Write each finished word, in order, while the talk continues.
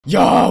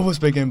Yo, what's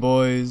big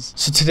boys?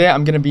 So today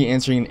I'm going to be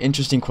answering an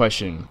interesting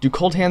question. Do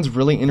cold hands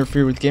really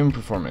interfere with gaming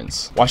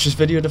performance? Watch this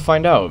video to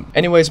find out.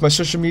 Anyways, my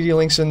social media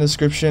links are in the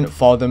description.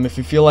 Follow them if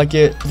you feel like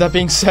it. With that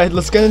being said,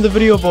 let's get into the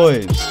video,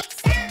 boys.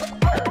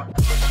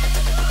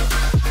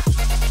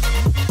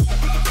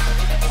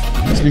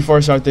 So before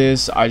I start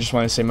this, I just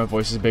want to say my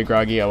voice is a bit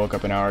groggy. I woke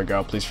up an hour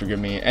ago. Please forgive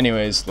me.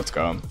 Anyways, let's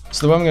go.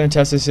 So the way I'm going to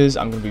test this is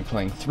I'm going to be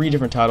playing 3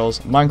 different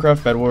titles: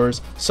 Minecraft,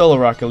 Bedwars, Solo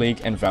Rocket League,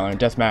 and Valorant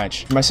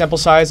Deathmatch. For my sample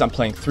size, I'm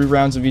playing 3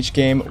 rounds of each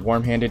game,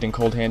 warm-handed and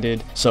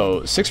cold-handed.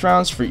 So 6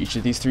 rounds for each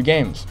of these 3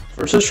 games.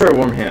 First, let's try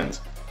warm hands.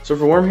 So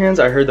for warm hands,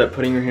 I heard that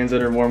putting your hands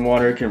under warm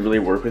water can really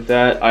work with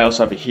that. I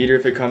also have a heater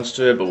if it comes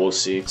to it, but we'll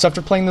see. So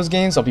after playing those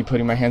games, I'll be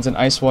putting my hands in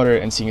ice water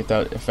and seeing if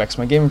that affects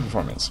my gaming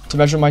performance. To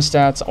measure my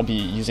stats, I'll be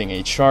using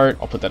a chart.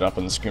 I'll put that up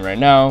on the screen right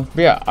now.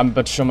 But yeah, I'm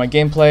about to show my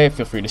gameplay.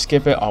 Feel free to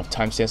skip it. I'll have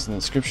timestamps in the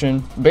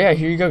description. But yeah,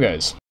 here you go,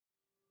 guys.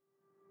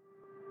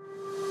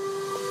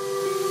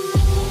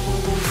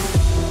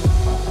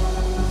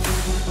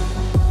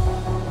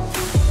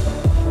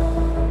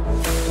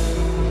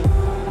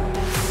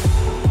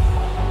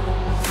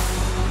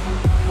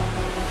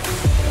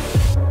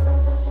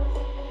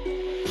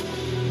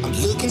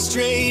 Looking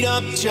straight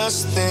up,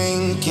 just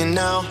thinking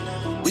now,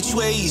 which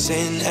way's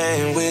in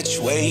and which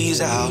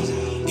way's out.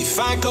 If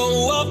I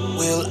go up,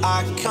 will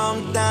I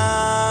come down?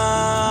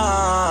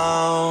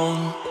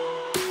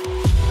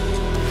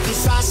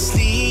 If I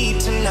sleep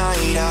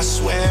tonight, I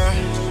swear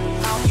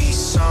I'll be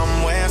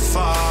somewhere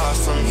far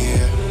from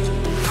here.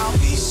 I'll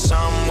be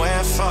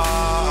somewhere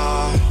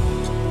far,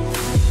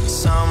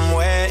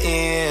 somewhere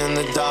in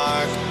the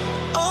dark.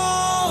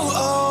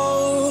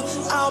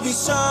 I'll be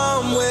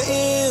somewhere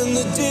in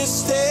the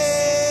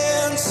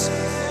distance.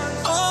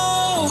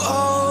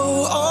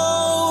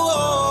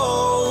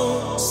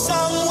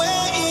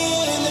 Somewhere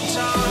in the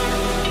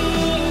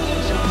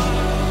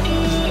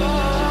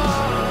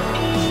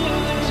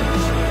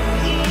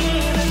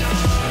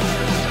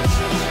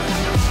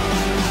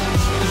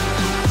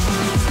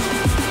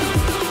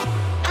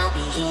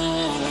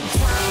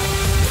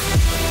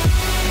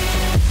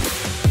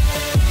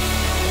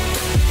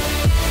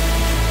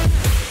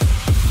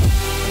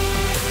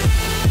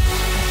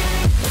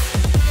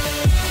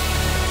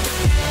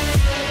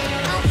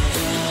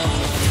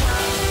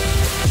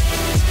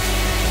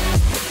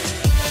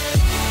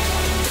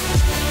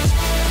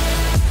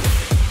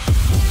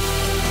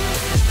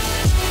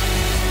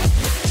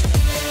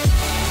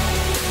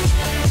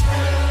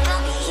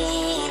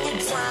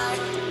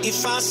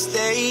If I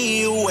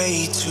stay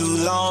away too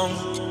long,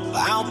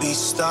 I'll be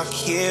stuck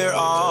here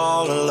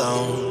all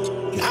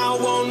alone, and I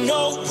won't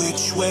know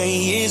which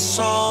way is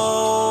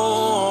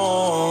home.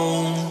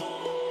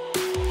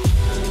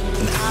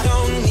 And I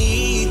don't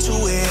need to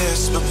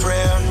whisper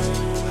prayer,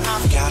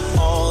 I've got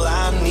all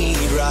I need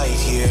right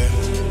here,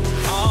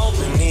 all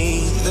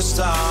beneath the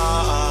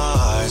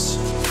stars,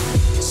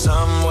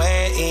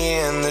 somewhere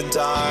in the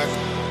dark.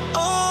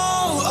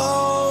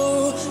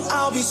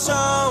 I'll be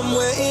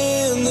somewhere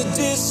in the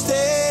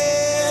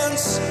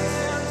distance.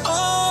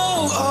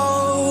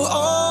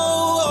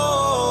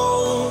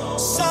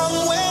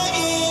 Somewhere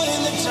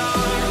in the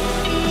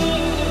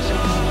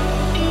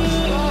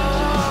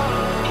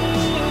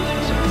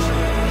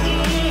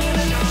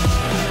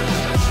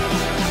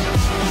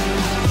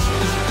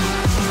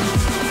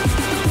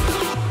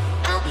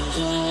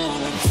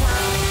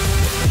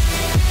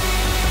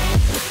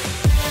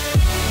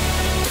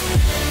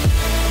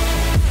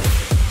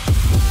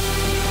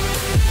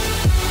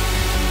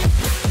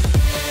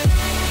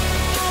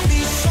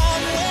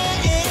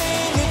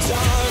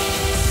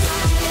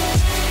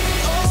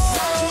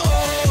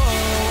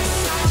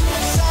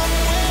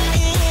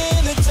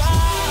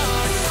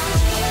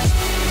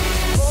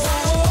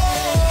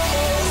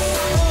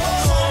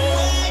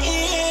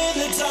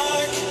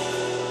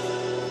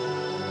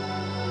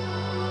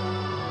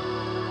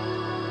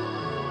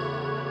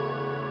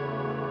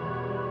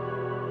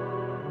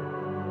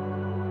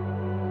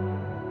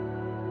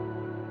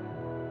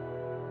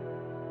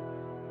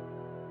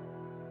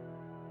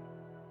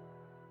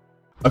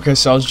Okay,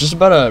 so I was just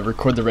about to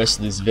record the rest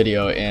of this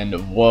video and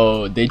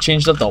whoa, they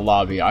changed up the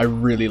lobby. I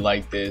really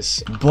like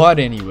this. But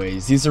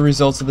anyways, these are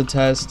results of the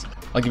test.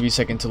 I'll give you a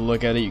second to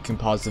look at it. You can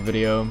pause the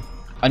video.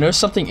 I noticed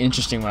something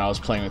interesting when I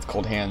was playing with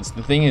cold hands.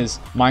 The thing is,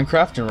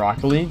 Minecraft and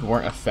Rocket League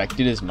weren't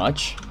affected as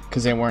much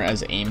because they weren't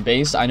as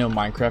aim-based. I know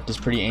Minecraft is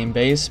pretty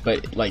aim-based,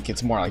 but like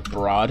it's more like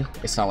broad.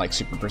 It's not like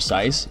super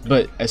precise.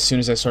 But as soon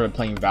as I started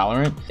playing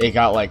Valorant, it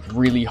got like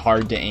really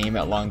hard to aim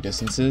at long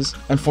distances.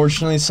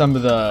 Unfortunately, some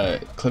of the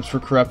clips were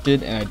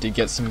corrupted, and I did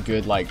get some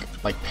good like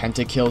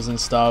pentakills and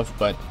stuff,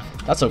 but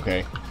that's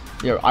okay.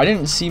 Yeah, I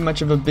didn't see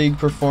much of a big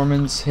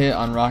performance hit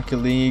on Rocket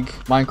League.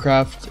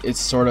 Minecraft, it's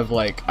sort of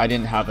like I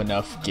didn't have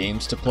enough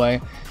games to play.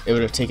 It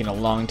would have taken a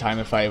long time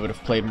if I would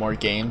have played more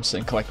games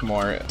and collect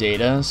more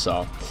data.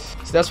 So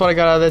that's what I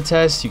got out of the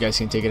test. You guys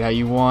can take it how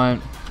you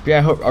want. But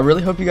yeah, I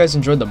really hope you guys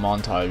enjoyed the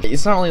montage.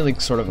 It's not really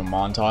like sort of a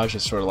montage,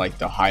 it's sort of like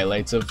the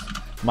highlights of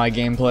my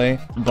gameplay,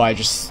 but I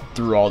just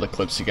threw all the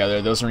clips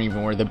together. Those aren't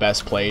even were the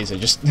best plays. I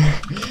just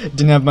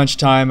didn't have much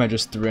time. I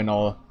just threw in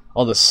all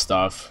the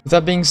stuff. With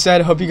that being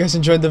said, hope you guys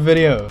enjoyed the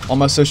video. All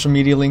my social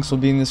media links will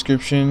be in the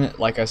description,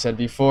 like I said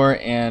before,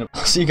 and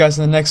I'll see you guys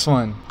in the next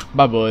one.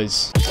 Bye,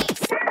 boys.